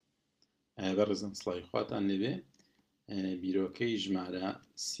بەڕێزم سڵاوی خواتان لەبێ بیرۆکەی ژمارە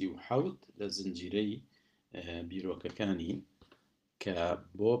 37 لە زنجیرەی بیرۆکەکانی کە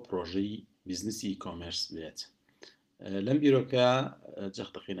بۆ پرۆژەی بیزنسی کۆمێرس بێت. لەم بیرۆکە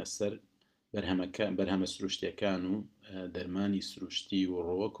جەخت دەخینە سەر بەرهەمە سروشتیەکان و دەرمانی سروشتی و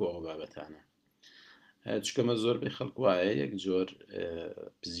ڕۆوەک و ئەو بابەتانە. چکەمە زۆر بێ خەڵک وایە یەک جۆر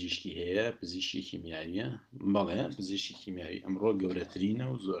پزیشکی هەیە، پزیشکی کیمیاویە، بەڵێ پزیشکی کیمیاوی ئەمڕۆ گەورەترینە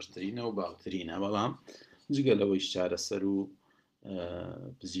و زۆرترینە و باوترینە، بەڵام جگەلەوەی چارەسەر و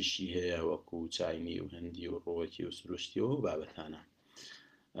پزیشکی هەیە وەکو چاینی و هەندی و ڕۆوەکی و سروشتی و بابەتانە.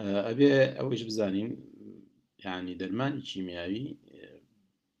 ئەبێ ئەوەش بزانین یعنی دەرمانی کیمیاوی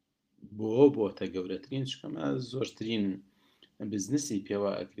بۆتە گەورەترین چکەمە زۆرترین بزنسی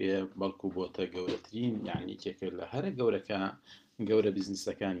پێوە ئەکرێ بەڵکو بۆتە گەورەترین یعنی کێکرد لە هەرە گەورە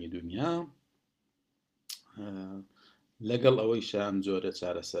بیزنسەکانی دنیا. لەگەڵ ئەوەی شان جۆرە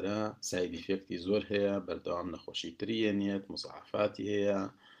چارەسەرە سایدیفێکتی زۆر هەیە، بەردەوام نەخۆشی تریێنێت، مزعافاتی هەیە،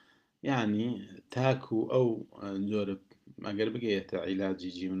 یعنی تاکو ئەو جۆرە ئەگەر بگەیتە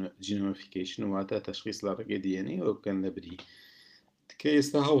عیلاجی جینۆمەفیکیشن واتە تەشخیص لە ڕێگەی دیێنێ ئەو بکەن لە بری کە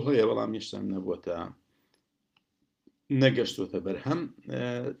ئێستا هەوڵ هەیە بەڵام هێشتا نەبووتە نەگەشتوتە بەرهەم.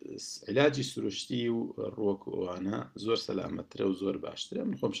 عیلاجی سروشتی و ڕۆک ئەوانە زۆر سەلامەترە و زۆر باشترە.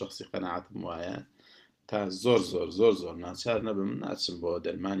 من خۆم شخصی قەناعەتم وایە تا زۆر ناچار نەبم ناچم بۆ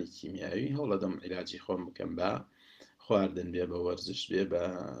دەرمانی کیمیاوی، هەوڵەدەم عیلاجی خۆم بکەم بە خواردن بێ، بە وەرزش بێ،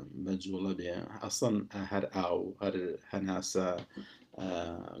 بە جوڵە بێ، ئەسڵەن هەر ئاو هەر هەناسە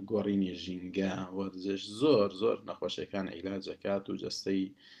گۆڕینی ژینگە وەرزش زۆر نەخۆشیەکان عیلاجەکات و جەستەی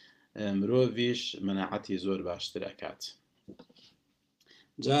مرۆڤیش مەناعەتی زۆر باشتر ئەکات.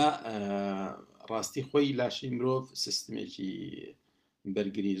 جا ڕاستی خۆی لاشی مرۆڤ سیستمێکی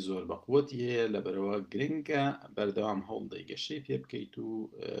بەرگری زۆر بەقووەتی هەیە، لەبەرەوە گرنگە بەردەوام هەوڵ دەیگەشەی پێ بکەیت و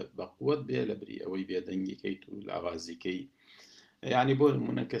بەقووەت بێ لە بری ئەوەی بێدەنگیکەیت و لاوازیکەی. یعنی بۆ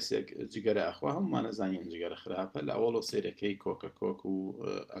نمونە کەسێک جگەرە ئەخوا هەمومان نەزانین جگەرە خراپە، لە ئەوڵۆ سێرەکەی کۆکە کۆک و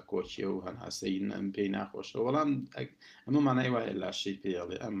ئەکۆچیە و هەناسەی ئەم پێی ناخۆشە، بەڵام ئەمە مانای وایە لاشەی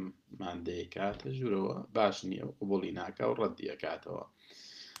پێڵێ ئەم مادەیە کاتە ژوورەوە باش نییە و قوبوڵی ناکە و ڕەدیەکاتەوە.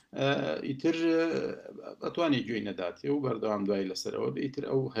 ئیتر ئەتوانێت گوێی نەداتێ و بەردەوام دوای لەسەرەوە بێتتر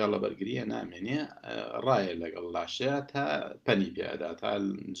ئەو هێڵە بەرگریە نامێنێ ڕایە لەگەڵ لاشەیە تا پەنی پێدا تا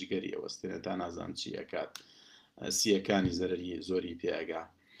جگەری ئەوەستێنە تا نازان چی ئەکات، سیەکانی زەرری زۆری پێگا.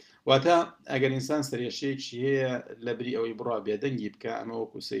 واتە ئەگەر ئینسان سەرێشەیەکی هەیە لە بری ئەوەی بڕا بێدەنگی بکە، ئەمە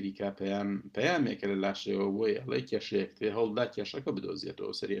وەکو سەیریکا پەیامێکە لە لاشەوە بۆی ئەڵی کێشەیەک تێ هەڵدا کێشەکە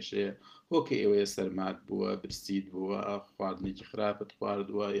بدۆزیێتەوە سەرێشەیە هۆکە ئێوەیە سەرمات بووە، برسیت بووە، خواردنێکی خراپت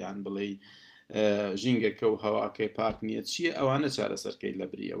خواردووە، یان بڵێ ژینگەکە و هەواکەی پاک نییە چییە، ئەوانە چارەسەرکەی لە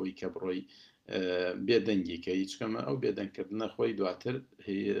بری ئەوەی کە بڕۆی بێدەنگیکە هیچکەمە ئەو بێدەنگکردنە خۆی دواتر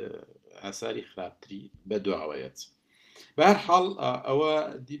ئاساری خراپتری بەدواوەیەت. بەهەر حاڵ ئەوە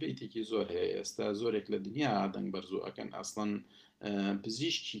دیبیتێکی زۆر هەیە ئێستا زۆرێک لە دنیا دەنگ بەرزوو ئەەکەن ئەسڵەن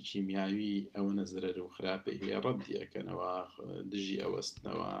پزیشکی کیمیاوی ئەوە نەزرەر و خراپی هەیە ڕەدیەکەنەوە، دژی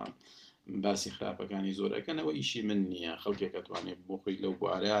ئەوەستنەوە، باسی خراپەکانی زۆرەکەنەوە ئیشی من نییە، خەڵکێکە توانێت بۆ خۆی لەو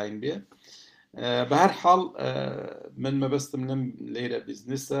بوارەین بێ. بەهەر حاڵ من مەبەستم لەم لێرە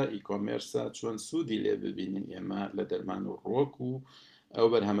بیزنسە ئیکۆمێرسە چۆن سوودی لێ ببینین ئێمە لە دەرمان و ڕۆک و ئەو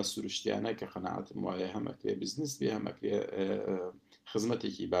بەرهەمە سروشتیانە کە قەناعەتم وایە هەمەکرێ بیزنس بێ، هەمەکرێ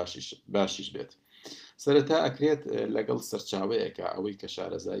خزمەتێکی باشیش بێت. سەرەتا ئەکرێت لەگەڵ سەرچاوەیەکە ئەوەی کە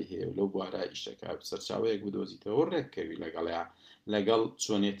شارەزای هەیە و لەو بوارە ئیشەکە سەرچاوەیەک بدۆزیتەوە ڕێککەوی لەگەڵ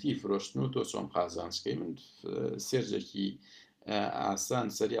چۆنێتی فرۆشتن و تۆ چۆن قازانسکەی. من سێرجێکی ئاسان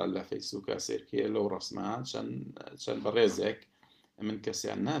سەریع لە فەیسبووکە سێرکەیە لەو ڕسممان چەند بەڕێزێک من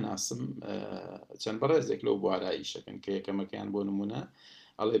کەسیان ناناسم چەند بەڕێزێک لەو بوارە ئیشەکەن کە یەکەمەکەیان بۆ نمونە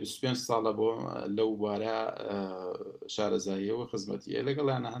ئەڵێ 25 ساڵە بۆ لەو بوارە شارەزاییەوە خزمەتیە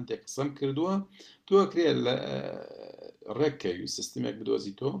لەگەڵیانە هەندێک قسەم کردووە، توەکرێ ڕێککەوی سیستمێک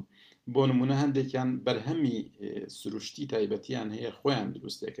بدۆزی تۆ بۆ نمونە هەندێکیان بەرهەمی سروشتی تایبەتیان هەیە خۆیان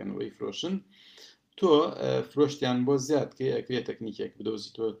دروستێکەنەوەی فرۆشن، تۆ فرۆشتیان بۆ زیادکەی ئەکرێت تەکنیکێک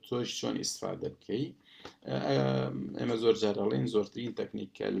بدۆزی تۆ تۆش چۆن ئیسفادە بکەی. ئێمە زۆر جارەڵین زۆرترین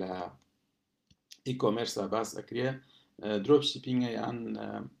تەکنیکە لە ئیکۆمێرسا باس ئەکرێ درۆپ شیپینگە یان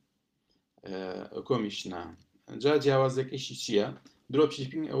کۆمیشنە. جا جیاوازەکەیشی چییە؟ درۆپ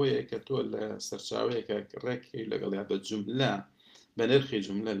شیپینگ ئەوەیە کە تۆ لە سەرچاوەیەکە ڕێککەی لەگەڵیا بە جوملە بە نرخی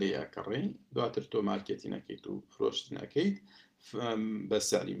جوملە لێ ئەکەڕێ، دواتر تۆ مارکێتی نەکەیت و فرۆشت نەکەیت بە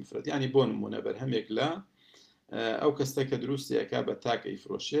سعری مفرەت. ینی بۆ نمونە بەرهەمێک لە ئەو کەسە کە دروستیەکە بە تاکەی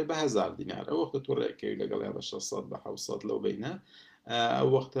فرۆشێ بە 1000 دینار، ئەو وەختە تۆ ڕێککەوی لەگەڵیا بە 600 بە 700 لەو بینە، ئەو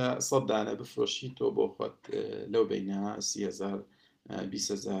وەختە 100 دانە بفرۆشی تۆ بۆ خۆت لەو بینە 30,000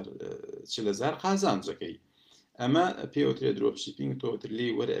 20,000 قازانجەکەی ئەمە پێوترێ درۆپ شیپینگ تۆتر لێ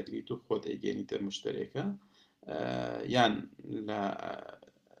وەرەگریت و خۆت ئەیگەێنیتە مشترێکە یان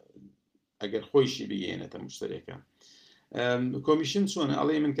ئەگەر خۆیشی بگەێنێتە مشترێکە کۆمیشن چۆنە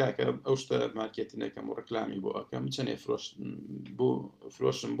ئەڵێ من کاکە ئەو شتە مارکێتینەکەم و ڕکلامی بۆ ئەەکەم چەندێ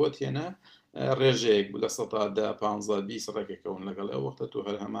فرۆشم بۆ تێنە ڕێژەیەک لە 15 ڕێکەکەون لەگەڵ ئەو وەختە تۆ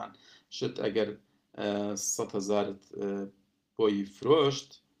هەر هەمان شت ئەگەر 100,000 بۆی فرۆشت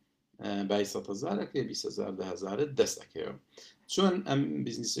بای 100,000ەکە 20,000 دەستەکەەوە چۆن ئەم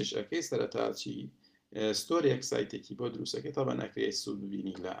بیزنسش ئەەکەی سەرەتاچی ستۆرێک سایتێکی بۆ دروستەکە تاوە نەکرێت سوود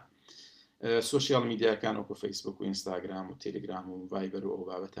ببینی لە سوۆسیال میدیاکان وەکو فەیسبوک و ئینستاگرام و تێلگرام و ڤایبەر و ئەو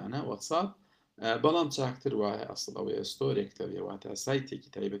بابەتانە واتساپ بەڵام چاکتر وایە ئەسڵ ئەوەیە ستۆرێک تەبێواتە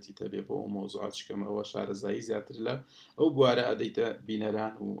سایتێکی تایبەتی تەبێ بۆ مۆزوعاتشکەمەوە شارەزایی زیاتر لە ئەو بوارە ئەدەیتە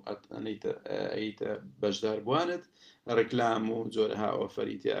بینەران و ئەیتە بەشدار بوانت ڕکلام و جۆرەها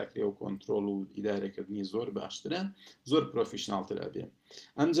ئۆفەریتی ئاکرێ و کۆنتترۆل و ئیدارەکردنی زۆر باشترە زۆر پرۆفیشناڵترا بێ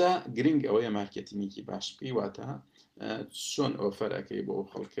ئەمجا گرنگ ئەوەیە مارکێتینگی باش بکەی واتە چۆن ئۆفەرەکەی بۆ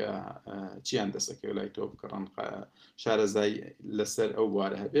خەڵکە چیان دەسەکەی لای تۆ بکڕن شارەزای لەسەر ئەو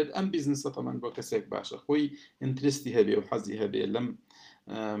وارە هەبێت ئەم بیزنسە تەمەەن بۆ کەسێک باشە خۆی ئینترستی هەبێ و حەزی هەبێ لەم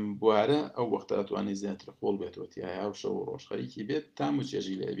بوارە ئەو وەختە ئەتوانێت زیاتر خۆڵ بێتەوەتیایە و شەو ڕۆژخەریکی بێت تام و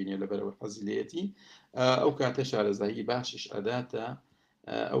چێژی لێبینێ لەبەرەوە حەزی لێتی ئەو کاتە شارەزایی باشش ئەداتە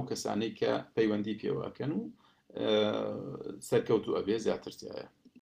ئەو کەسانەی کە پەیوەندی پێوەکەن و سەرکەوتو ئەبێ زیاترتیایە